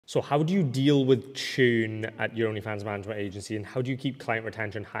So how do you deal with churn at your OnlyFans management agency, and how do you keep client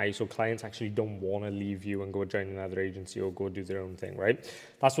retention high so clients actually don't want to leave you and go join another agency or go do their own thing, right?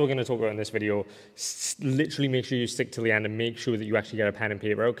 That's what we're going to talk about in this video. Literally make sure you stick till the end and make sure that you actually get a pen and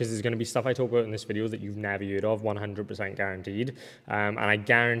paper out, because there's going to be stuff I talk about in this video that you've never heard of, 100% guaranteed. And I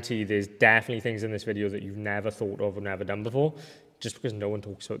guarantee there's definitely things in this video that you've never thought of or never done before, just because no one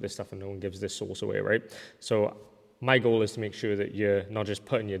talks about this stuff and no one gives this source away, right? So my goal is to make sure that you're not just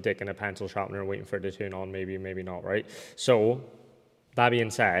putting your dick in a pencil sharpener and waiting for it to turn on, maybe, maybe not, right? So, that being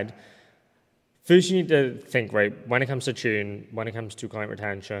said, first you need to think, right, when it comes to churn, when it comes to client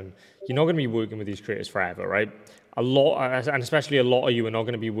retention, you're not going to be working with these creators forever, right? A lot, and especially a lot of you are not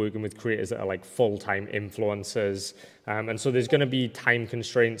going to be working with creators that are like full-time influencers. And so there's going to be time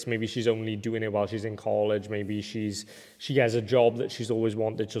constraints. Maybe she's only doing it while she's in college. Maybe she has a job that she's always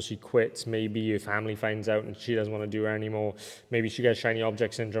wanted, so she quits. Maybe her family finds out and she doesn't want to do it anymore. Maybe she gets shiny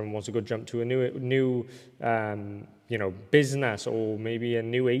object syndrome and wants to go jump to a new business, or maybe a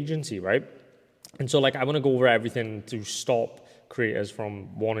new agency, right? And so like I want to go over everything to stop creators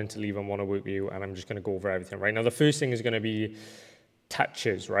from wanting to leave and want to work with you, and I'm just going to go over everything right now. The first thing is going to be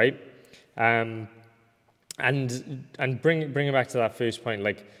touches, right? And bring it back to that first point.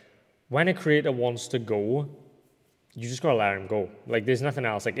 Like when a creator wants to go, you just gotta let them go. Like there's nothing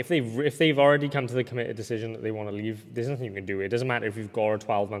else. Like if they've already come to the committed decision that they want to leave, there's nothing you can do. It doesn't matter if you've got a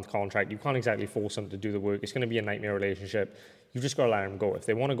 12-month contract. You can't exactly force them to do the work. It's going to be a nightmare relationship. You just got to let them go. If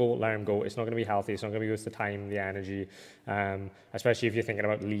they want to go, let them go. It's not going to be healthy. It's not going to be worth the time, the energy, especially if you're thinking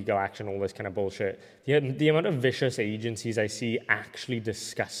about legal action, all this kind of bullshit. The amount of vicious agencies I see actually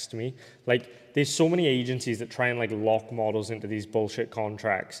disgust me. Like, there's so many agencies that try and like lock models into these bullshit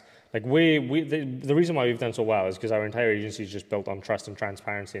contracts. Like the reason why we've done so well is because our entire agency is just built on trust and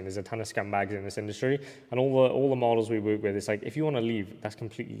transparency, and there's a ton of scumbags in this industry. And all the models we work with, it's like, if you want to leave, that's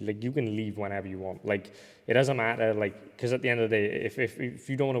completely, like, you can leave whenever you want. Like, it doesn't matter, like, because at the end of the day, if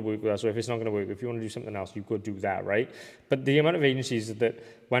you don't want to work with us, or if it's not going to work, if you want to do something else, you could do that, right? But the amount of agencies that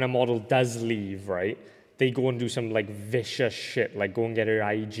when a model does leave, right, they go and do some like vicious shit, like go and get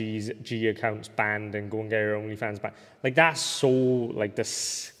her G accounts banned and go and get her OnlyFans banned. Like that's so like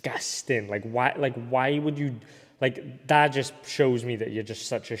disgusting. Like why would you, like that just shows me that you're just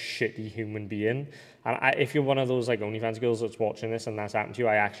such a shitty human being. And if you're one of those like OnlyFans girls that's watching this and that's happened to you,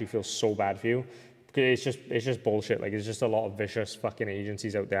 I actually feel so bad for you. It's just bullshit. Like, it's just a lot of vicious fucking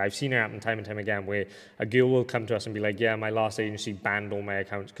agencies out there. I've seen it happen time and time again where a girl will come to us and be like, yeah, my last agency banned all my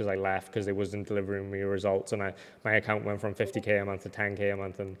accounts because I left because they wasn't delivering me results, and my account went from 50k a month to 10k a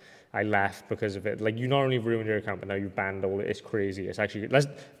month, and I left because of it. Like, you not only ruined your account, but now you've banned all it. It's crazy. It's actually, but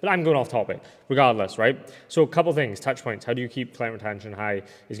I'm going off topic regardless, right? So a couple things, touch points. How do you keep client retention high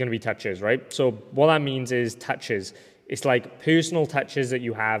is going to be touches, right? So what that means is touches. It's like personal touches that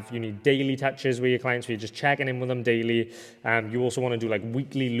you have. You need daily touches with your clients, where you're just checking in with them daily. You also want to do like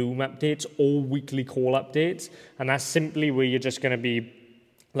weekly Loom updates or weekly call updates. And that's simply where you're just going to be,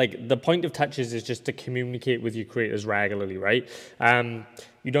 like, the point of touches is just to communicate with your creators regularly, right?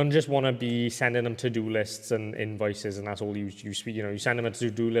 You don't just want to be sending them to-do lists and invoices, and that's all you speak. You know, you send them a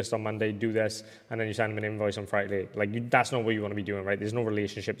to-do list on Monday, do this, and then you send them an invoice on Friday. Like, that's not what you want to be doing, right? There's no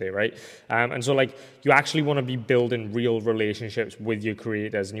relationship there, right? And so, like, you actually want to be building real relationships with your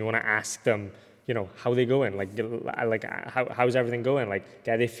creators, and you want to ask them, you know, how they going, like how's everything going, like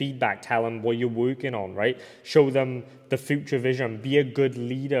get their feedback, tell them what you're working on, right? Show them the future vision, be a good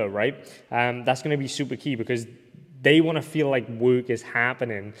leader, right? That's going to be super key, because they want to feel like work is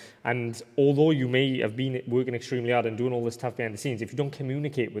happening. And although you may have been working extremely hard and doing all this stuff behind the scenes, if you don't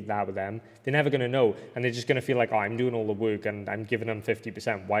communicate with them, they're never going to know. And they're just going to feel like, oh, I'm doing all the work and I'm giving them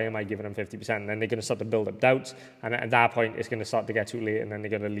 50%. Why am I giving them 50%? And then they're going to start to build up doubts. And at that point, it's going to start to get too late, and then they're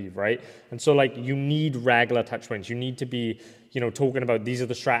going to leave, right? And so, like, you need regular touch points. You need to be, you know, talking about, these are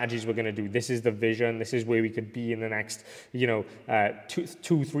the strategies we're going to do. This is the vision. This is where we could be in the next, you know,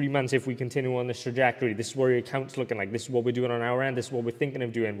 2-3 months if we continue on this trajectory. This is where your account's looking like. This is what we're doing on our end. This is what we're thinking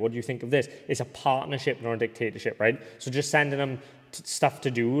of doing. What do you think of this? It's a partnership, not a dictatorship, right? So just sending them stuff to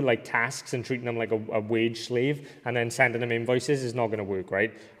do, like tasks, and treating them like a wage slave, and then sending them invoices is not going to work,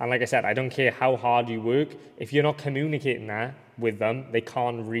 right? And like I said, I don't care how hard you work. If you're not communicating that with them, they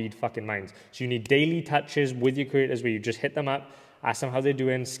can't read fucking minds. So you need daily touches with your creators where you just hit them up, ask them how they're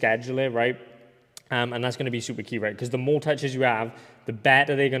doing, schedule it, right? And that's going to be super key, right? Because the more touches you have, the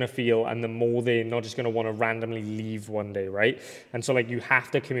better they're going to feel, and the more they're not just going to want to randomly leave one day, right? And so, like, you have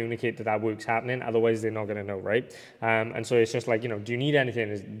to communicate that work's happening, otherwise they're not going to know, right? And so it's just like, you know, do you need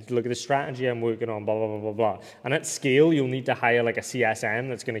anything? Look at the strategy I'm working on, blah, blah, blah, blah, blah. And at scale, you'll need to hire like a CSM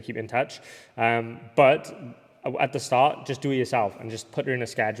that's going to keep in touch. But at the start, just do it yourself and just put her in a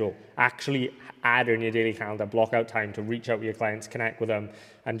schedule. Actually add her in your daily calendar, block out time to reach out to your clients, connect with them,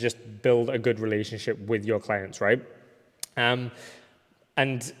 and just build a good relationship with your clients, right?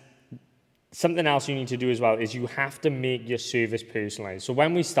 And something else you need to do as well is you have to make your service personalized. So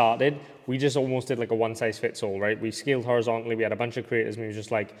when we started, we just almost did like a one size fits all, right? We scaled horizontally. We had a bunch of creators and we were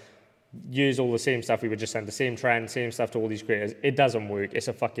just like, use all the same stuff. We would just send the same trend, same stuff to all these creators. It doesn't work. It's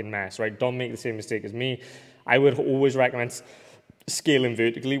a fucking mess, right? Don't make the same mistake as me. I would always recommend scaling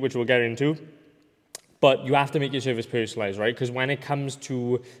vertically, which we'll get into. But you have to make your service personalized, right? Because when it comes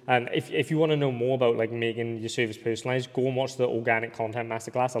to, if you want to know more about like making your service personalized, go and watch the organic content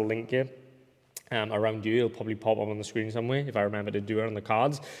masterclass. I'll link it around you. It'll probably pop up on the screen somewhere if I remember to do it on the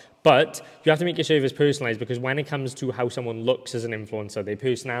cards. But you have to make your service personalized, because when it comes to how someone looks as an influencer, their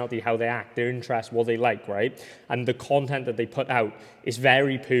personality, how they act, their interests, what they like, right? And the content that they put out is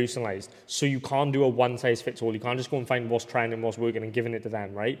very personalized. So you can't do a one size fits all. You can't just go and find what's trending, what's working and giving it to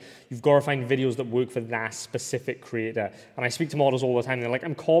them, right? You've got to find videos that work for that specific creator. And I speak to models all the time. They're like,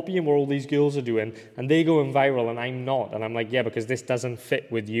 I'm copying what all these girls are doing and they're going viral and I'm not. And I'm like, yeah, because this doesn't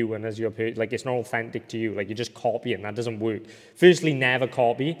fit with you and as your, like, it's not authentic to you. Like, you're just copying. That doesn't work. Firstly, never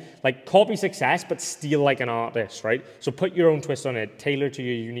copy. Like, copy success, but steal like an artist, right? So put your own twist on it, tailor to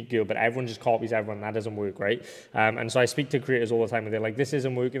your unique girl, but everyone just copies everyone. That doesn't work, right? And so I speak to creators all the time and they're like, this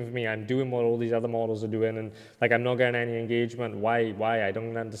isn't working for me. I'm doing what all these other models are doing and like, I'm not getting any engagement. Why? I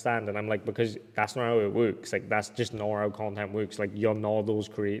don't understand. And I'm like, because that's not how it works. Like, that's just not how content works. Like, you're not those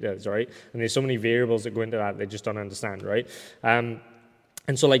creators, right? And there's so many variables that go into that they just don't understand, right?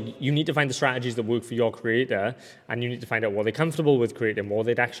 And so, like, you need to find the strategies that work for your creator, and you need to find out what they're comfortable with creating, what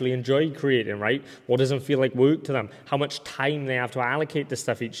they'd actually enjoy creating, right? What doesn't feel like work to them, how much time they have to allocate to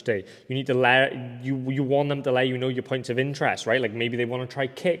stuff each day. You need to you want them to let you know your points of interest, right? Like, maybe they want to try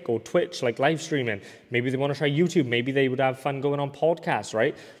Kick or Twitch, like live streaming. Maybe they want to try YouTube. Maybe they would have fun going on podcasts,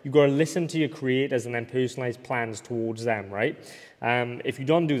 right? You've got to listen to your creators and then personalize plans towards them, right? If you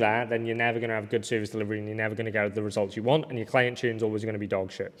don't do that, then you're never going to have good service delivery and you're never going to get the results you want, and your client churn is always going to be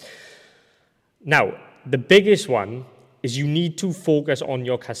dog shit. Now, the biggest one is you need to focus on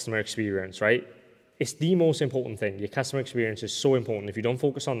your customer experience, right? It's the most important thing. Your customer experience is so important. If you don't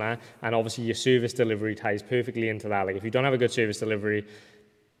focus on that, and obviously your service delivery ties perfectly into that. Like, if you don't have a good service delivery,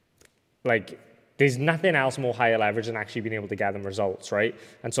 like, there's nothing else more higher leverage than actually being able to get them results, right?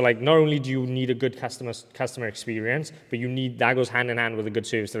 And so, like, not only do you need a good customer experience, but you need, that goes hand in hand with a good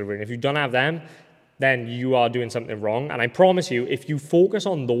service delivery. And if you don't have them, then you are doing something wrong. And I promise you, if you focus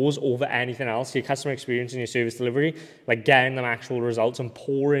on those over anything else, your customer experience and your service delivery, like getting them actual results and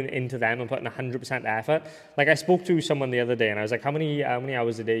pouring into them and putting 100% effort. Like, I spoke to someone the other day and I was like, how many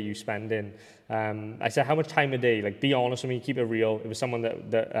hours a day you spend in? I said, how much time a day? Like, be honest with me, keep it real. It was someone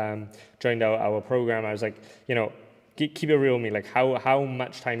that joined our program. I was like, you know, keep it real with me. Like, how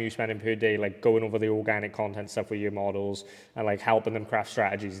much time are you spending per day, like going over the organic content stuff with your models and like helping them craft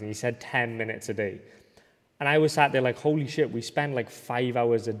strategies? And he said 10 minutes a day. And I was sat there like, holy shit, we spend like 5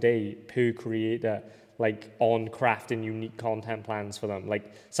 hours a day per creator, like on crafting unique content plans for them.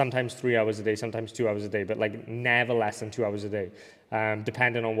 Like, sometimes 3 hours a day, sometimes 2 hours a day, but like never less than 2 hours a day.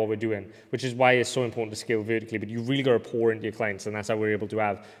 Depending on what we're doing, which is why it's so important to scale vertically. But you really got to pour into your clients, and that's how we're able to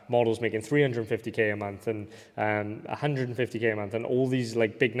have models making 350K a month and 150K a month and all these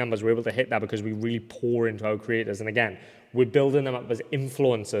like big numbers. We're able to hit that because we really pour into our creators. And again, we're building them up as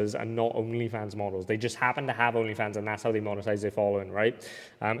influencers and not OnlyFans models. They just happen to have OnlyFans, and that's how they monetize their following, right?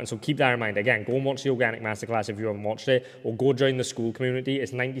 And so keep that in mind. Again, go and watch the organic masterclass if you haven't watched it, or go join the school community.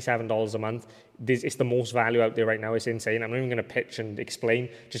 It's $97 a month. It's the most value out there right now. It's insane. I'm not even going to pitch and explain.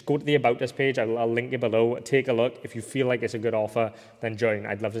 Just go to the About Us page. I'll link it below. Take a look. If you feel like it's a good offer, then join.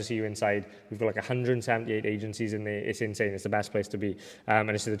 I'd love to see you inside. We've got like 178 agencies in there. It's insane. It's the best place to be. And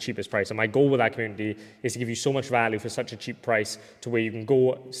it's the cheapest price. And my goal with that community is to give you so much value for such a cheap price, to where you can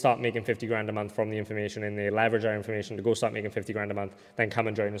go start making 50 grand a month from the information in there, leverage our information to go start making 50 grand a month, then come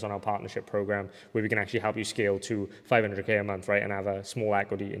and join us on our partnership program, where we can actually help you scale to 500K a month, right? And have a small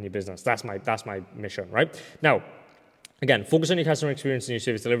equity in your business. That's my mission, right? Now, again, focus on your customer experience and your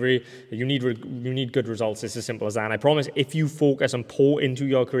service delivery. You need good results. It's as simple as that. And I promise, if you focus and pour into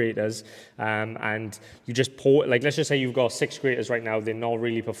your creators, and you just pour, like, let's just say you've got 6 creators right now, they're not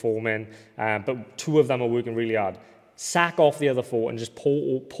really performing, but 2 of them are working really hard. Sack off the other 4 and just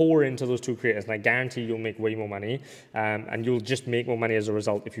pour into those 2 creators, and I guarantee you'll make way more money, and you'll just make more money as a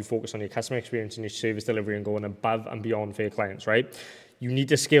result if you focus on your customer experience and your service delivery and going above and beyond for your clients, right? You need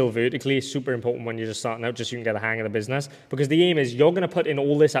to scale vertically. It's super important when you're just starting out, just so you can get the hang of the business. Because the aim is you're going to put in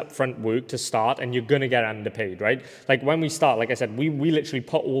all this upfront work to start, and you're going to get underpaid, right? Like when we start, like I said, we literally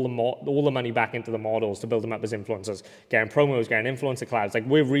put all the money back into the models to build them up as influencers, getting promos, getting influencer collabs. Like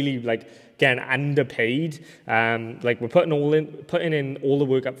we're really like getting underpaid. Like we're putting in all the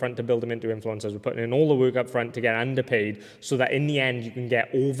work up front to build them into influencers. We're putting in all the work up front to get underpaid, so that in the end you can get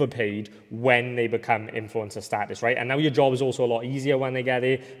overpaid when they become influencer status, right? And now your job is also a lot easier when they get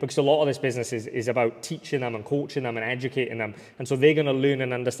there, because a lot of this business is about teaching them and coaching them and educating them. And so they're going to learn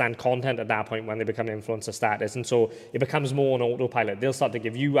and understand content at that point when they become influencer status. And so it becomes more on autopilot. They'll start to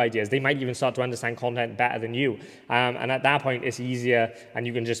give you ideas. They might even start to understand content better than you. And at that point, it's easier, and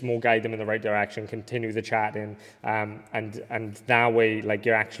you can just more guide them in the right direction, continue the chatting, and that way, like,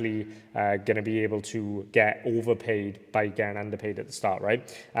 you're actually going to be able to get overpaid by getting underpaid at the start,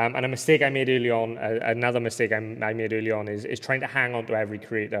 right? And a mistake I made early on, another mistake I made early on is trying to hang on to every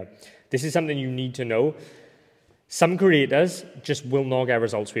creator. This is something you need to know. Some creators just will not get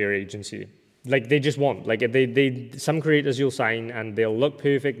results for your agency. Like, they just won't. Like, some creators you'll sign and they'll look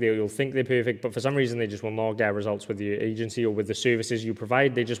perfect, you'll think they're perfect, but for some reason they just will not get results with your agency or with the services you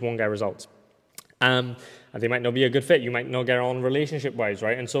provide. They just won't get results. And they might not be a good fit. You might not get on relationship-wise,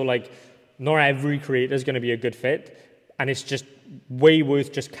 right? And so, like, not every creator is going to be a good fit. And it's just way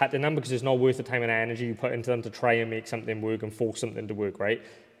worth just cutting them, because it's not worth the time and energy you put into them to try and make something work and force something to work, right?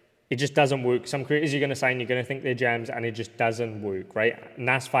 It just doesn't work. Some creators you're going to sign, you're going to think they're gems, and it just doesn't work, right? And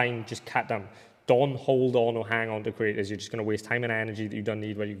that's fine. Just cut them. Don't hold on or hang on to creators. You're just going to waste time and energy that you don't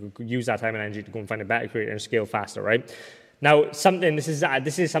need, when you could use that time and energy to go and find a better creator and scale faster, right? Now, this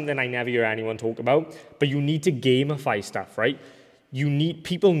is something I never hear anyone talk about, but you need to gamify stuff, right?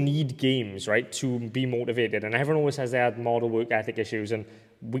 People need games, right, to be motivated. And everyone always says they had model work ethic issues, and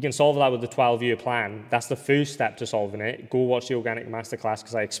we can solve that with the 12-year plan. That's the first step to solving it. Go watch the organic masterclass,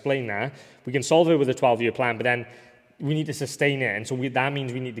 because I explain that. We can solve it with a 12-year plan, but then we need to sustain it. And so that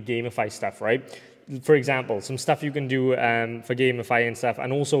means we need to gamify stuff, right? For example, some stuff you can do for gamifying stuff,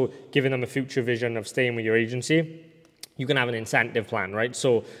 and also giving them a future vision of staying with your agency. You can have an incentive plan, right?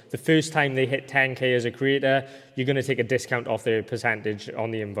 So the first time they hit 10K as a creator, you're going to take a discount off their percentage on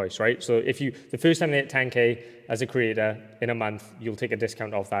the invoice, right? So the first time they hit 10K as a creator in a month, you'll take a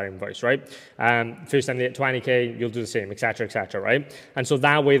discount off that invoice, right? First time they hit 20K, you'll do the same, etc., right? And so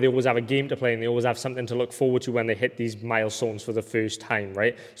that way they always have a game to play, and they always have something to look forward to when they hit these milestones for the first time,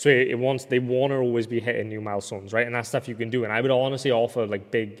 right? So they want to always be hitting new milestones, right? And that's stuff you can do. And I would honestly offer like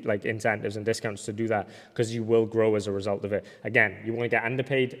big incentives and discounts to do that, because you will grow as a result of it. Again, you want to get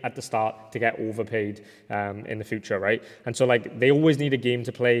underpaid at the start to get overpaid in the future, right? And so, like, they always need a game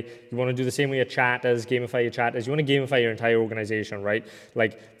to play. You want to do the same with your chatters, gamify your chatters. You want to gamify your entire organization, right?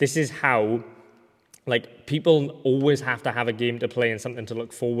 Like, this is how, like, people always have to have a game to play and something to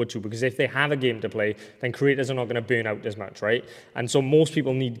look forward to, because if they have a game to play, then creators are not going to burn out as much, right? And so most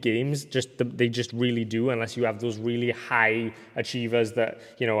people need games, they just really do, unless you have those really high achievers that,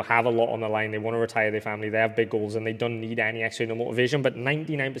 you know, have a lot on the line. They want to retire their family, they have big goals, and they don't need any external motivation. But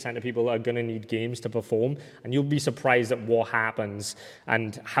 99% of people are going to need games to perform, and you'll be surprised at what happens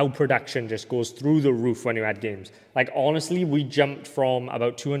and how production just goes through the roof when you add games. Like, honestly, we jumped from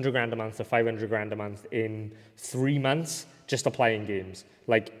about 200 grand a month to 500 grand a month in 3 months just applying games.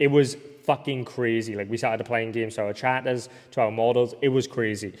 Like, it was fucking crazy. Like, we started applying games to our chatters, to our models. It was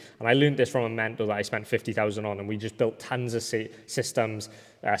crazy. And I learned this from a mentor that I spent 50,000 on, and we just built tons of systems,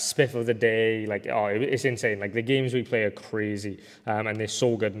 spiff of the day. Like, oh, it's insane. Like, the games we play are crazy, and they're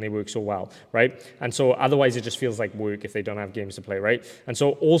so good and they work so well, right? And so otherwise it just feels like work if they don't have games to play, right? And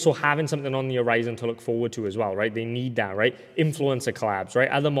so also having something on the horizon to look forward to as well, right? They need that, right? Influencer collabs, right?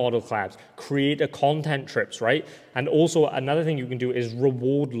 Other model collabs, creator content trips, right? And also another thing you can do is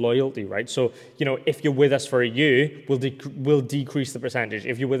reward loyalty, right? So, you know, if you're with us for a year, we'll decrease the percentage.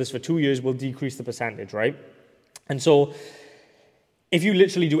 If you're with us for 2 years, we'll decrease the percentage, right? And so if you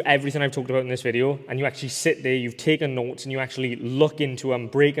literally do everything I've talked about in this video, and you actually sit there, you've taken notes, and you actually look into them,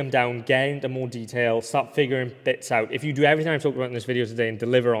 break them down, get into more detail, start figuring bits out. If you do everything I've talked about in this video today and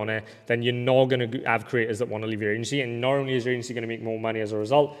deliver on it, then you're not going to have creators that want to leave your agency. And not only is your agency going to make more money as a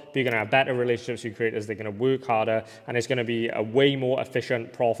result, but you're going to have better relationships with creators. They're going to work harder, and it's going to be a way more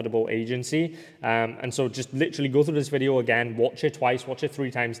efficient, profitable agency. And so just literally go through this video again, watch it twice, watch it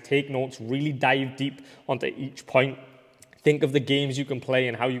 3 times, take notes, really dive deep onto each point. Think of the games you can play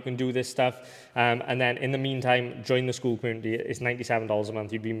and how you can do this stuff. And then in the meantime, join the school community. It's $97 a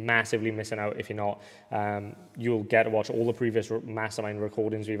month. You'd be massively missing out if you're not. You'll get to watch all the previous mastermind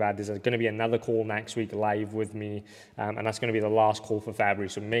recordings we've had. There's going to be another call next week live with me. And that's going to be the last call for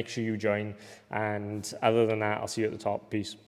February. So make sure you join. And other than that, I'll see you at the top. Peace.